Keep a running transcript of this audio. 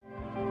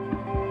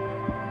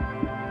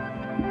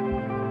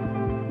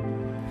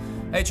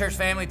Hey, church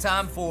family,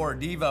 time for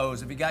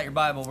Devos. If you got your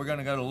Bible, we're going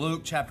to go to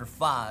Luke chapter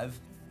 5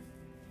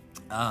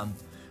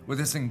 with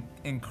this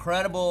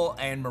incredible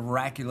and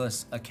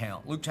miraculous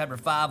account. Luke chapter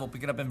 5, we'll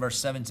pick it up in verse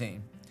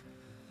 17.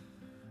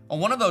 On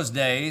one of those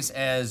days,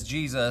 as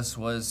Jesus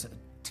was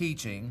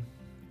teaching,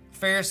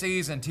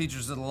 Pharisees and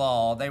teachers of the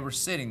law, they were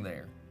sitting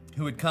there,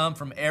 who had come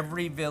from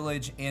every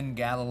village in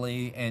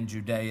Galilee and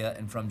Judea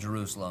and from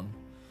Jerusalem.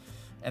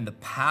 And the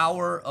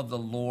power of the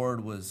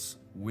Lord was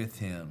with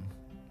him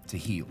to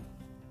heal.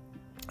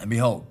 And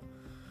behold,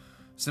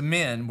 some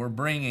men were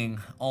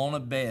bringing on a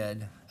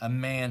bed a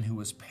man who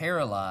was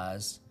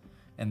paralyzed,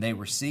 and they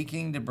were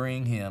seeking to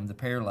bring him, the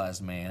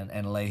paralyzed man,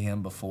 and lay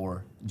him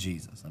before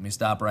Jesus. Let me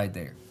stop right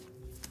there.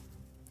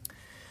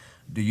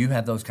 Do you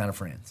have those kind of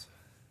friends?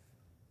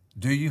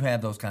 Do you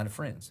have those kind of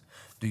friends?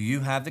 Do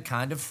you have the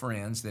kind of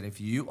friends that if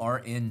you are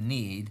in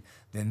need,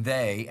 then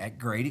they, at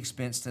great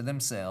expense to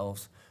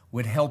themselves,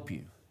 would help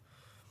you?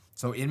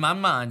 So in my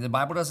mind, the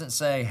Bible doesn't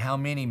say how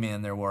many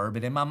men there were,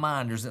 but in my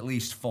mind, there's at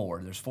least four.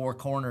 There's four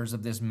corners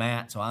of this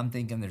mat, so I'm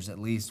thinking there's at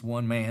least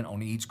one man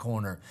on each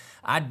corner.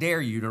 I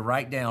dare you to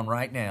write down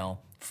right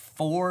now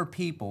 4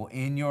 people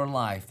in your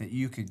life that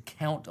you could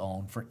count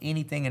on for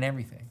anything and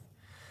everything.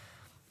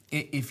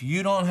 If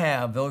you don't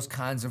have those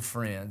kinds of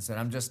friends, then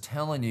I'm just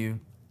telling you,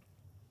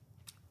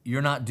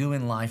 you're not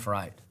doing life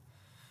right.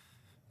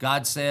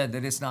 God said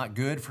that it's not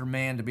good for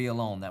man to be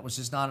alone. That was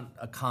just not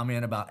a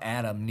comment about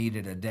Adam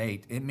needed a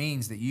date. It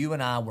means that you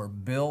and I were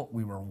built,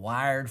 we were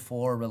wired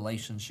for a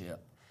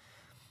relationship.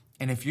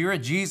 And if you're a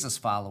Jesus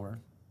follower,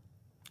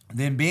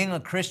 then being a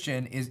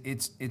Christian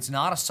it's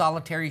not a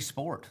solitary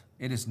sport.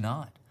 It is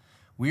not.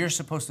 We are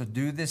supposed to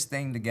do this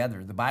thing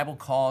together. The Bible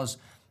calls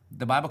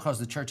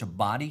the church a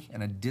body,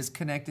 and a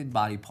disconnected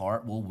body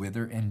part will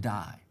wither and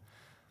die.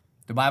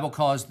 The Bible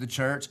calls the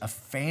church a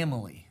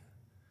family.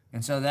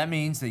 And so that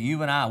means that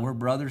you and I, we're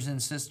brothers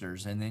and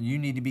sisters, and then you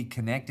need to be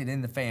connected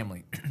in the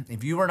family.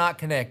 If you are not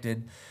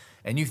connected,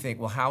 and you think,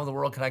 well, how in the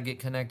world can I get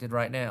connected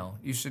right now?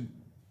 You should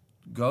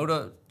go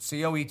to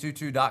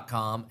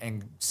coe22.com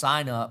and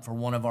sign up for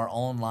one of our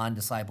online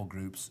disciple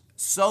groups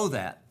so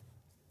that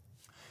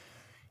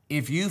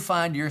if you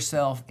find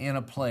yourself in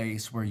a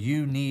place where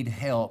you need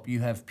help, you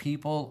have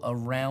people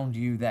around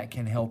you that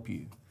can help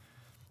you.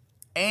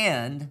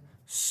 And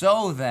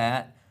so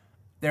that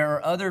there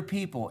are other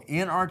people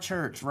in our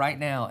church right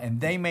now,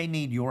 and they may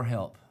need your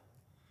help.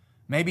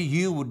 Maybe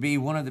you would be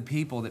one of the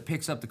people that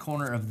picks up the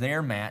corner of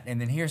their mat.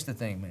 And then here's the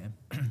thing,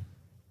 man.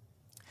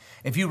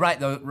 If you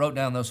wrote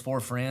down those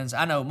 4 friends,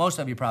 I know most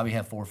of you probably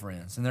have 4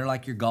 friends, and they're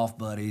like your golf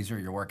buddies or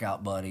your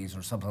workout buddies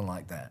or something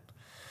like that.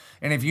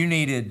 And if you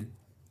needed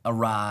a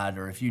ride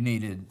or if you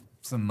needed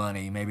some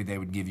money, maybe they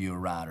would give you a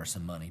ride or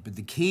some money. But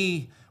the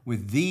key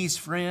with these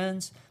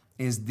friends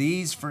is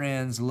these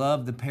friends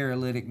love the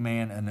paralytic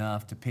man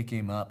enough to pick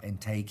him up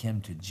and take him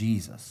to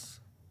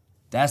Jesus.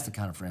 That's the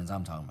kind of friends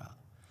I'm talking about.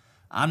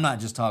 I'm not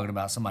just talking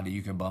about somebody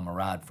you can bum a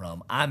ride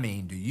from. I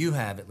mean, do you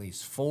have at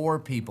least 4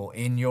 people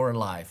in your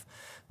life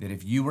that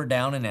if you were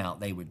down and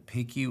out, they would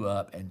pick you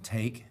up and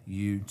take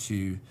you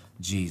to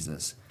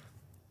Jesus?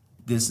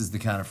 This is the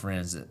kind of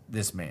friends that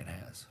this man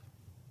has.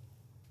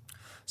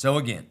 So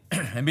again,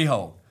 and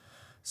behold,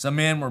 some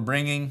men were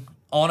bringing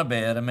on a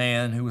bed a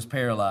man who was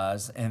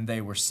paralyzed, and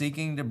they were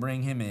seeking to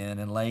bring him in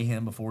and lay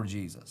him before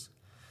Jesus.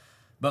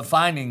 But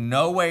finding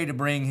no way to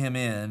bring him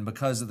in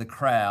because of the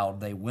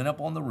crowd, they went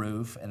up on the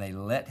roof and they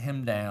let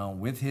him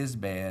down with his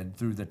bed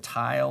through the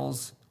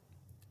tiles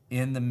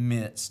in the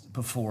midst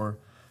before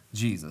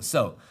Jesus.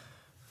 So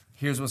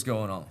here's what's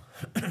going on.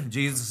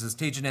 Jesus is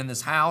teaching in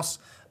this house.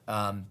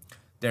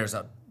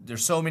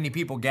 There's so many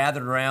people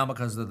gathered around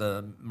because of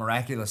the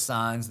miraculous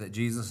signs that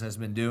Jesus has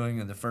been doing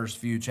in the first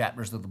few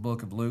chapters of the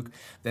book of Luke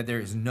that there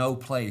is no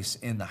place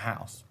in the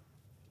house.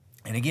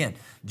 And again,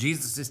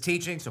 Jesus is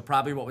teaching, so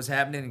probably what was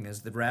happening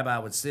is the rabbi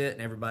would sit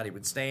and everybody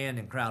would stand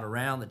and crowd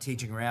around the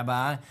teaching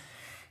rabbi.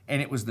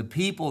 And it was the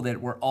people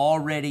that were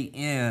already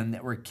in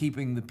that were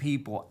keeping the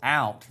people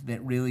out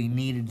that really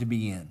needed to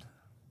be in.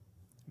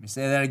 Let me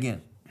say that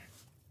again.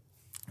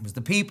 It was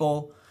the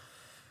people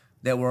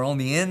that were on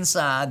the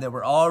inside, that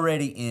were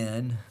already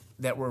in,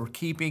 that were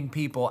keeping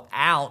people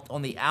out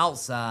on the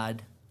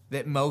outside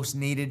that most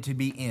needed to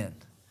be in.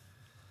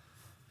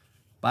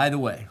 By the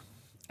way,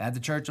 at the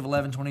Church of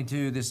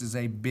 1122, this is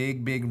a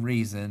big, big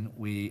reason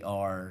we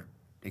are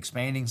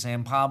expanding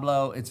San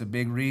Pablo. It's a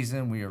big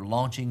reason we are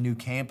launching new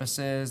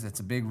campuses.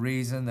 It's a big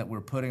reason that we're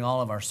putting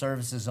all of our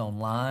services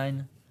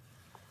online.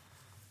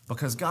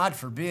 Because God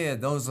forbid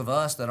those of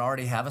us that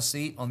already have a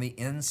seat on the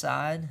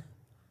inside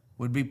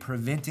would be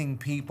preventing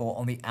people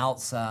on the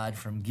outside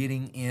from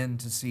getting in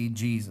to see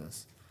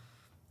Jesus.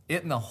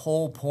 Isn't the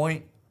whole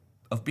point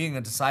of being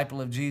a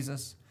disciple of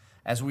Jesus,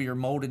 as we are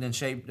molded and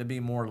shaped to be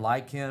more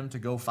like him, to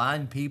go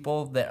find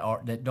people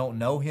that don't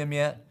know him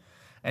yet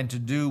and to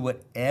do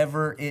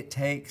whatever it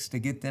takes to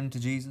get them to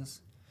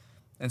Jesus?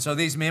 And so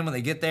these men, when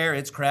they get there,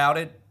 it's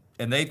crowded,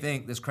 and they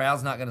think this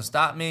crowd's not going to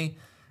stop me.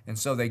 And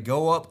so they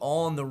go up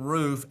on the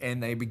roof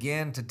and they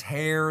begin to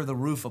tear the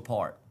roof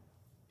apart.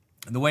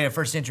 The way a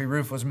first century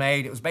roof was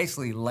made, it was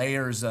basically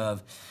layers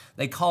of,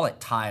 they call it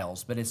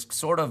tiles, but it's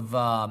sort of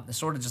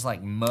just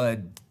like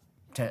mud,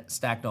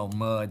 stacked on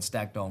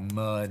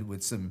mud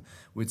with some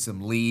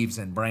leaves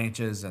and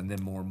branches and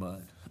then more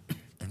mud.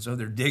 And so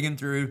they're digging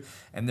through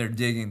and they're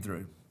digging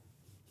through.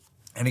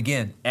 And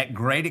again, at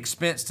great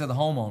expense to the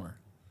homeowner.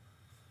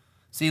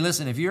 See,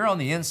 listen, if you're on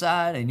the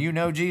inside and you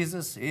know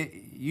Jesus,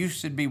 you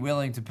should be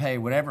willing to pay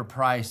whatever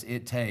price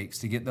it takes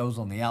to get those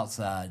on the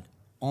outside,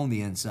 on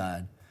the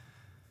inside,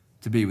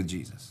 to be with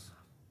Jesus.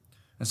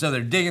 And so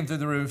they're digging through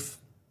the roof.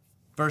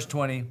 Verse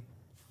 20,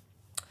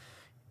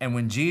 and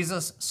when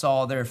Jesus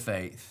saw their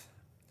faith,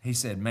 he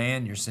said,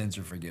 man, your sins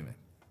are forgiven.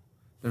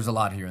 There's a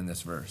lot here in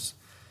this verse.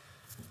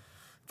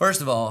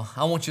 First of all,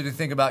 I want you to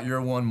think about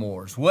your one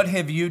mores. What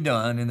have you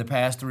done in the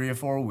past 3 or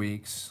 4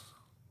 weeks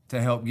to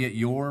help get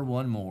your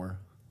one more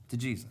to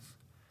Jesus?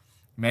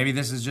 Maybe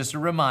this is just a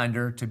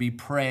reminder to be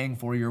praying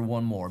for your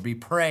one more. Be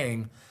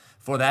praying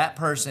for that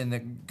person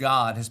that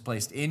God has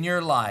placed in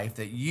your life,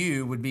 that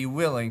you would be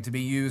willing to be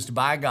used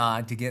by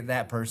God to get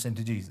that person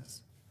to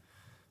Jesus.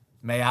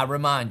 May I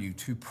remind you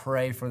to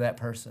pray for that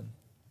person.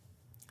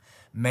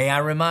 May I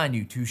remind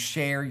you to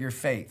share your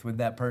faith with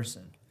that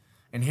person.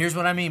 And here's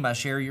what I mean by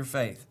share your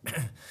faith.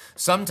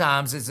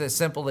 Sometimes it's as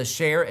simple as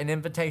share an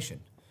invitation.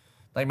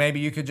 Like maybe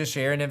you could just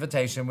share an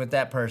invitation with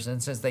that person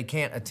since they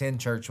can't attend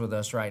church with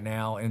us right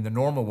now in the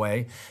normal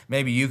way.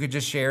 Maybe you could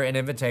just share an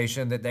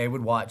invitation that they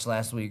would watch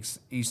last week's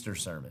Easter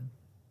sermon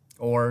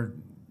or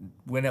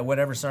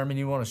whatever sermon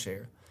you want to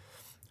share.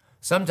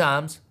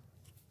 Sometimes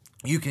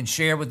you can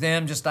share with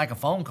them just like a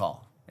phone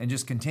call and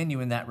just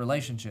continue in that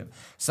relationship.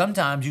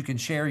 Sometimes you can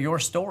share your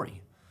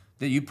story,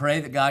 that you pray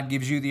that God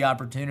gives you the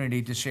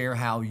opportunity to share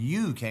how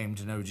you came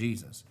to know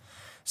Jesus.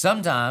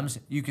 Sometimes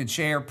you can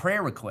share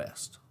prayer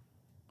requests.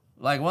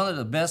 Like one of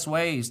the best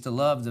ways to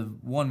love the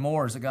one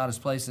mores that God has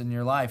placed in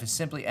your life is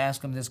simply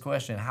ask them this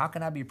question: how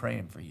can I be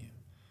praying for you?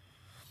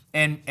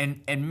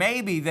 And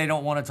maybe they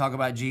don't want to talk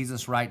about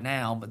Jesus right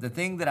now, but the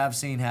thing that I've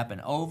seen happen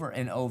over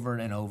and over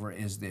and over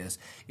is this,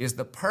 is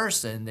the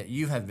person that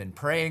you have been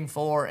praying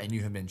for and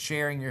you have been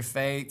sharing your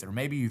faith, or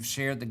maybe you've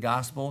shared the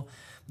gospel,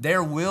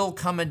 there will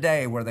come a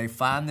day where they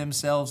find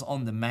themselves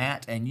on the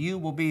mat and you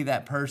will be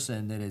that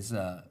person that is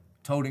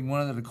toting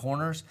one of the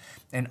corners.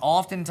 And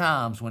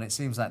oftentimes when it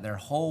seems like their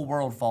whole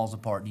world falls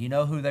apart, do you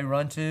know who they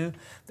run to?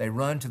 They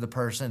run to the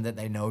person that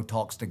they know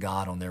talks to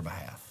God on their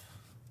behalf.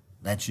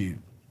 That's you.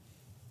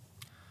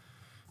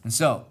 And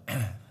so,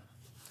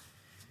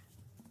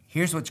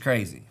 here's what's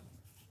crazy.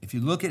 If you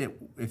look at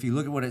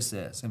what it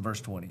says in verse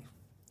 20,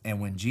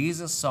 and when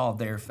Jesus saw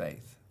their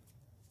faith,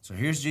 so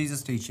here's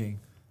Jesus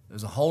teaching,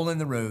 there's a hole in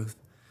the roof,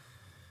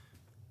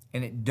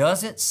 and it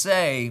doesn't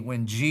say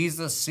when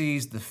Jesus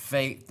sees the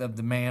faith of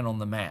the man on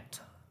the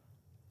mat.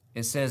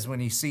 It says when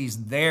he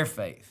sees their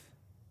faith.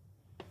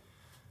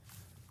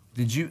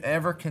 Did you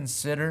ever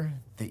consider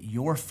that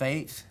your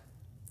faith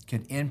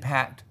can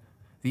impact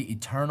the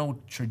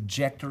eternal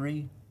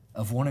trajectory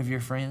of one of your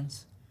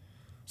friends?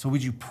 So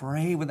would you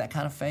pray with that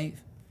kind of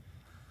faith?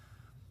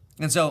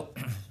 And so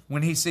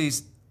when he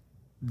sees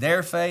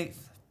their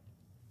faith,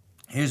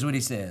 here's what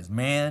he says: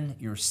 man,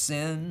 your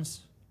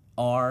sins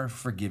are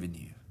forgiven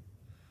you.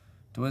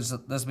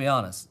 Let's be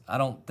honest, I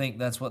don't think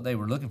that's what they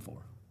were looking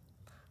for.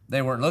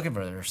 They weren't looking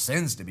for their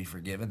sins to be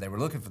forgiven. They were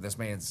looking for this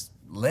man's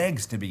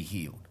legs to be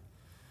healed.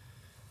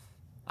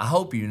 I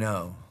hope you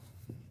know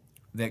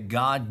that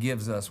God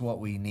gives us what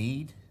we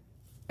need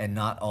and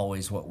not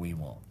always what we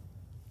want.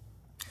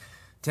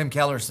 Tim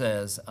Keller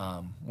says,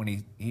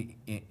 when he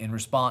in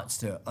response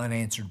to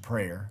unanswered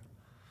prayer,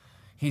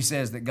 he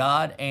says that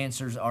God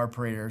answers our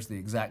prayers the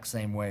exact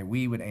same way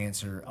we would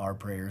answer our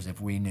prayers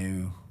if we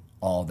knew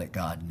all that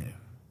God knew.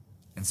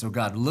 And so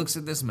God looks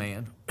at this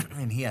man,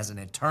 and he has an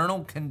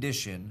eternal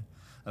condition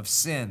of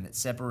sin that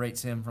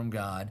separates him from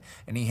God,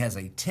 and he has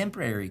a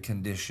temporary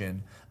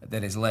condition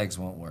that his legs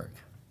won't work.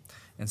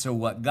 And so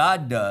what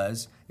God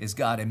does is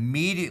God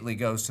immediately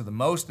goes to the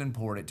most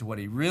important, to what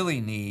he really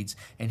needs,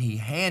 and he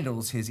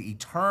handles his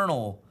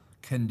eternal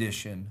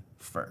condition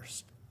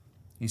first.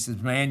 He says,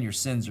 man, your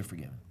sins are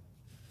forgiven.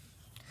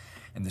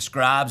 And the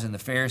scribes and the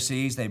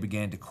Pharisees, they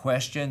began to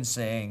question,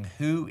 saying,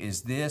 who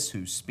is this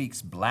who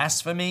speaks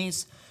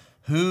blasphemies?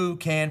 Who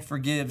can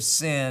forgive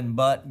sin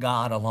but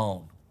God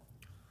alone?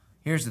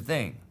 Here's the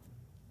thing,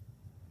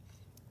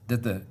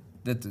 that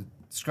the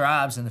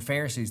scribes and the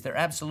Pharisees, they're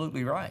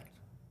absolutely right.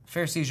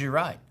 Pharisees, you're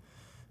right.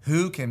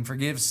 Who can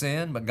forgive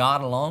sin but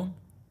God alone?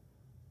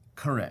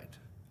 Correct.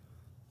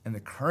 And the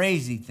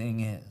crazy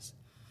thing is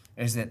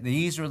that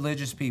these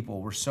religious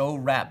people were so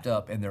wrapped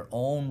up in their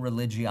own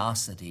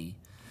religiosity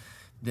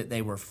that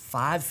they were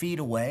 5 feet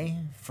away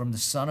from the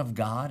Son of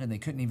God and they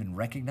couldn't even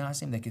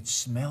recognize him. They could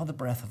smell the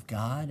breath of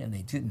God and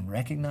they didn't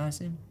recognize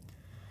him.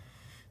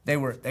 They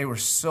were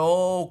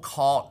so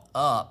caught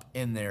up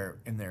in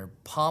their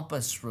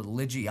pompous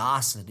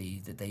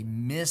religiosity that they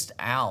missed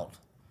out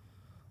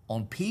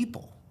on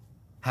people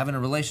having a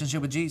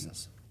relationship with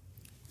Jesus.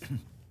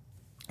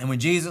 And when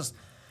Jesus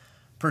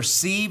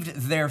perceived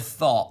their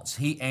thoughts,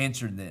 he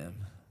answered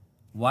them,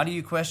 Why do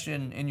you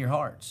question in your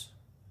hearts?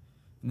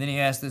 And then he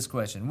asked this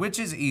question, which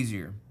is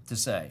easier to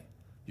say,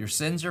 your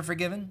sins are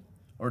forgiven,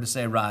 or to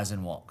say, rise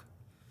and walk?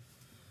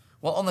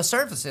 Well, on the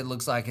surface, it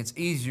looks like it's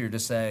easier to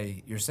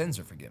say your sins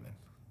are forgiven,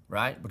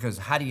 right? Because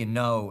how do you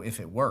know if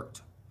it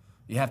worked?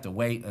 You have to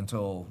wait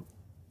until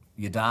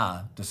you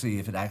die to see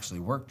if it actually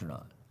worked or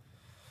not.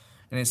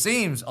 And it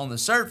seems on the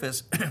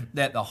surface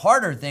that the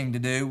harder thing to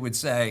do would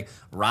say,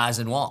 rise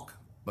and walk,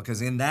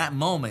 because in that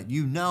moment,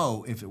 you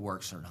know if it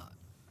works or not.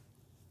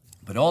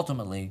 But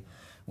ultimately,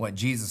 what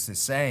Jesus is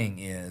saying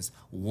is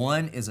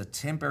one is a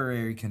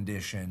temporary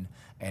condition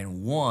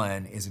and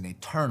one is an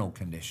eternal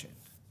condition.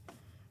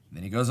 And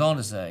then he goes on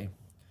to say,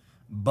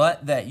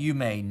 but that you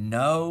may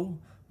know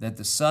that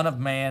the Son of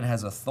Man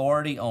has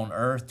authority on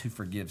earth to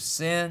forgive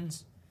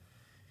sins,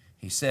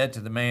 he said to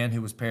the man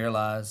who was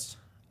paralyzed,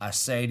 I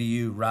say to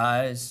you,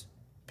 rise,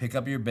 pick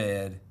up your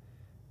bed,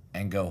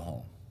 and go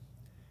home.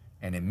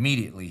 And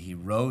immediately he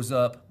rose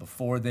up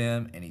before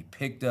them, and he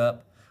picked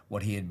up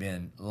what he had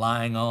been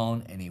lying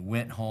on, and he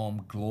went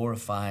home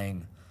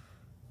glorifying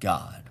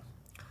God.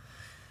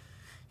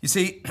 You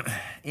see,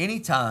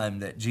 anytime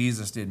that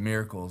Jesus did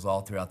miracles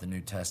all throughout the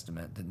New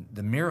Testament,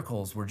 the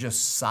miracles were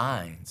just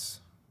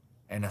signs.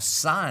 And a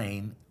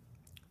sign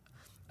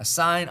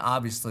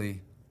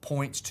obviously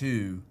points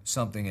to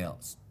something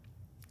else.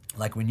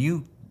 Like when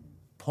you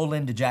pull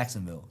into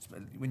Jacksonville,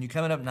 when you're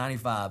coming up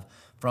 95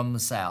 from the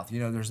south,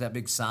 there's that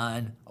big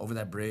sign over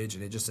that bridge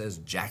and it just says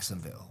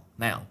Jacksonville.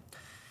 Now,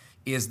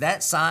 is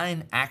that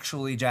sign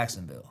actually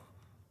Jacksonville?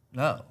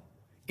 No.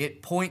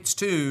 It points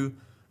to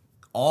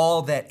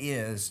all that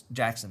is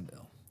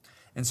Jacksonville.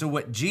 And so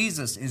what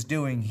Jesus is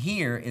doing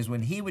here is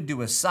when he would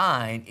do a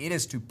sign, it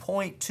is to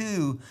point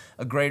to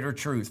a greater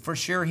truth. For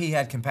sure, he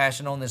had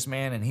compassion on this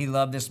man and he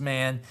loved this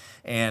man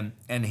and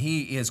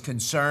he is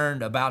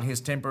concerned about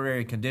his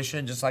temporary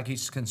condition, just like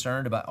he's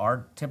concerned about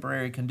our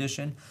temporary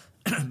condition.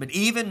 But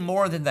even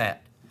more than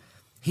that,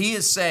 he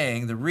is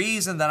saying the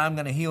reason that I'm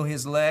going to heal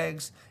his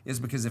legs is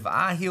because if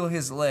I heal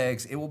his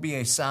legs, it will be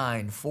a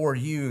sign for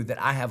you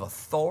that I have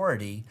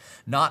authority,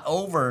 not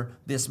over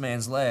this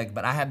man's leg,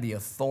 but I have the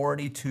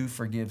authority to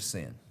forgive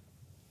sin.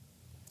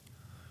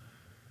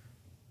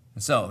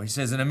 And so he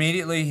says, and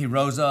immediately he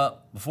rose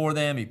up before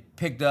them, he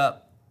picked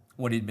up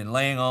what he'd been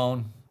laying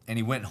on, and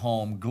he went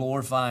home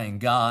glorifying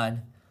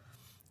God.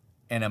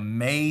 And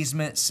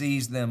amazement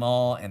seized them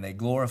all, and they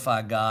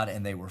glorified God,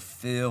 and they were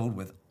filled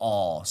with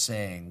awe,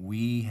 saying,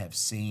 we have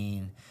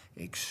seen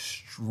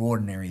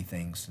extraordinary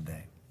things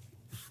today.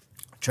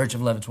 Church of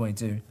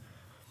 1122,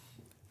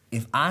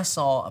 if I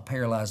saw a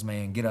paralyzed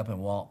man get up and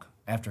walk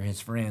after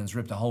his friends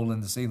ripped a hole in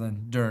the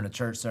ceiling during a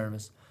church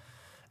service,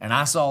 and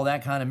I saw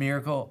that kind of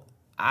miracle,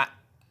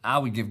 I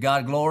would give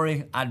God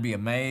glory, I'd be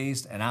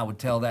amazed, and I would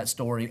tell that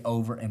story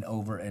over and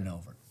over and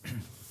over.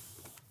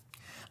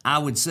 I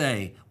would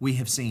say we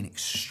have seen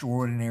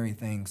extraordinary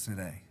things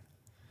today.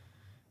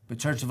 But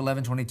Church of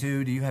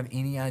 1122, do you have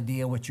any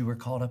idea what you were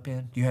caught up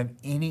in? Do you have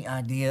any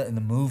idea in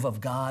the move of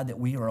God that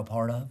we are a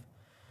part of?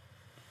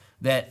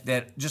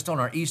 That just on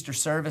our Easter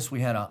service,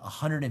 we had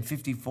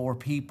 154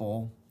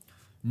 people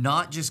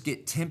not just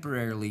get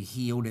temporarily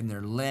healed in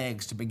their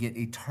legs, but get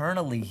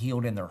eternally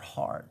healed in their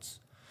hearts.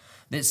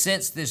 That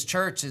since this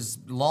church is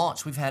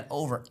launched, we've had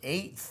over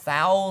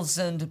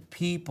 8,000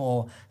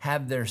 people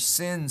have their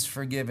sins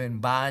forgiven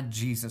by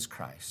Jesus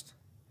Christ.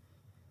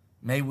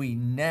 May we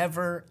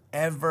never,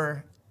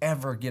 ever,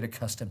 ever get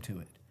accustomed to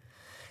it.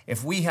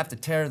 If we have to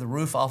tear the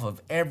roof off of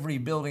every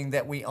building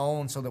that we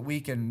own so that we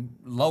can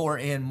lower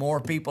in more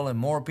people and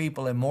more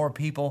people and more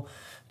people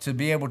to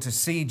be able to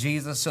see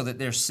Jesus so that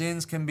their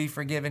sins can be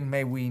forgiven,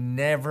 may we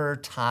never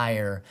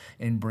tire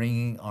in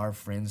bringing our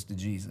friends to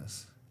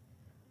Jesus.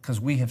 Because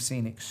we have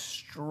seen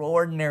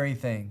extraordinary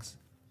things.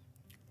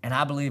 And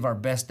I believe our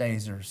best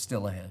days are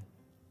still ahead.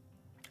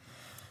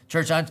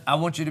 Church, I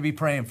want you to be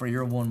praying for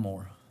your one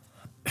more.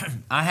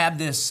 I have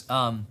this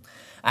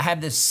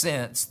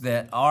sense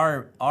that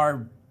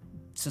our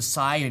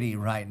society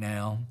right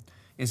now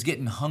is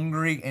getting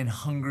hungry and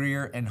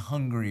hungrier and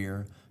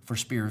hungrier for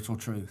spiritual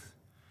truth.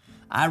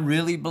 I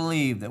really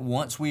believe that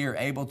once we are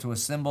able to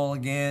assemble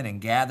again and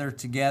gather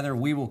together,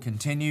 we will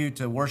continue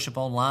to worship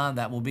online.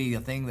 That will be a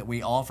thing that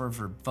we offer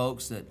for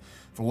folks that,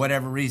 for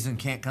whatever reason,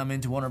 can't come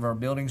into one of our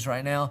buildings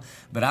right now.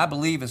 But I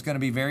believe it's going to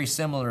be very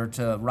similar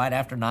to right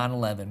after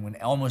 9/11, when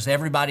almost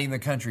everybody in the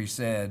country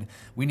said,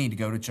 we need to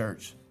go to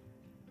church.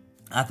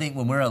 I think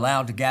when we're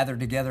allowed to gather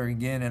together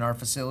again in our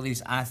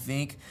facilities, I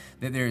think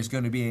that there is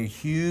going to be a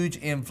huge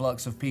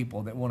influx of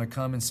people that want to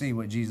come and see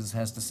what Jesus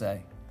has to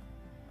say.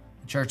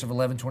 Church of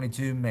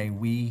 1122, may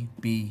we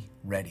be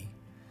ready.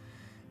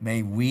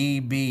 May we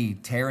be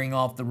tearing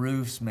off the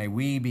roofs. May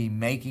we be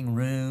making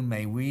room.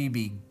 May we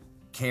be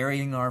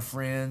carrying our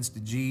friends to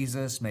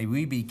Jesus. May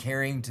we be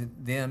carrying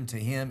them to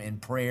Him in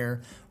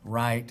prayer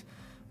right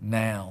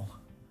now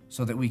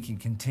so that we can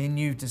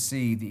continue to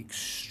see the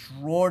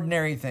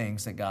extraordinary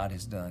things that God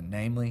has done,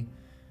 namely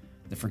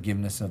the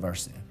forgiveness of our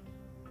sin.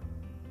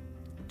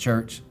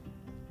 Church,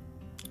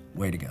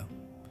 way to go.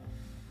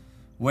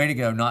 Way to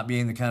go, not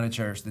being the kind of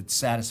church that's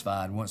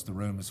satisfied once the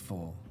room is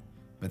full.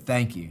 But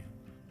thank you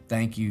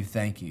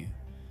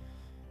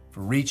for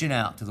reaching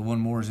out to the one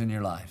mores in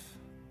your life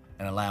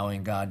and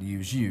allowing God to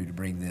use you to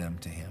bring them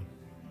to Him.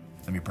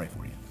 Let me pray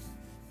for you.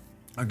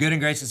 Our good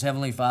and gracious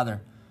Heavenly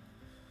Father,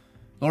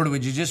 Lord,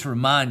 would you just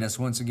remind us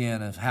once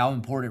again of how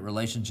important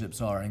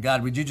relationships are? And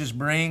God, would you just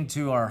bring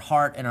to our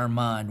heart and our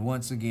mind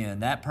once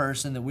again that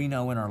person that we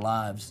know in our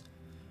lives,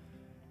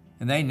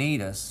 and they need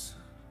us.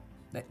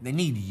 They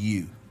need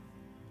you.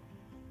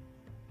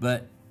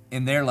 But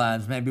in their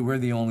lives, maybe we're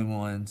the only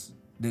ones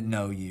that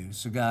know you.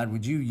 So God,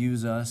 would you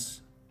use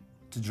us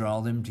to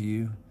draw them to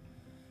you?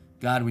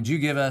 God, would you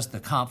give us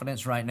the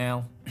confidence right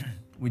now?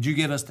 Would you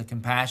give us the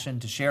compassion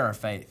to share our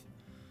faith,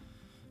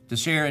 to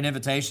share an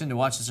invitation to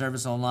watch the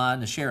service online,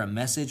 to share a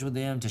message with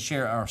them, to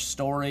share our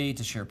story,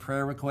 to share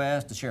prayer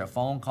requests, to share a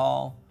phone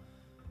call?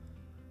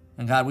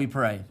 And God, we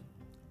pray.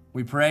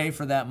 We pray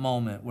for that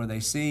moment where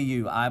they see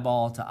you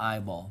eyeball to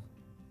eyeball.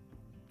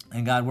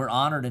 And God, we're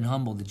honored and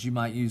humbled that you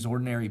might use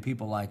ordinary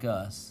people like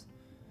us.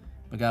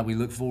 But God, we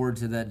look forward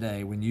to that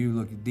day when you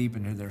look deep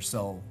into their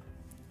soul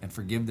and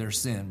forgive their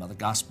sin by the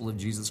gospel of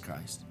Jesus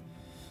Christ.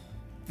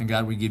 And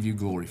God, we give you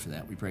glory for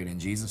that. We pray it in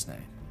Jesus'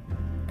 name.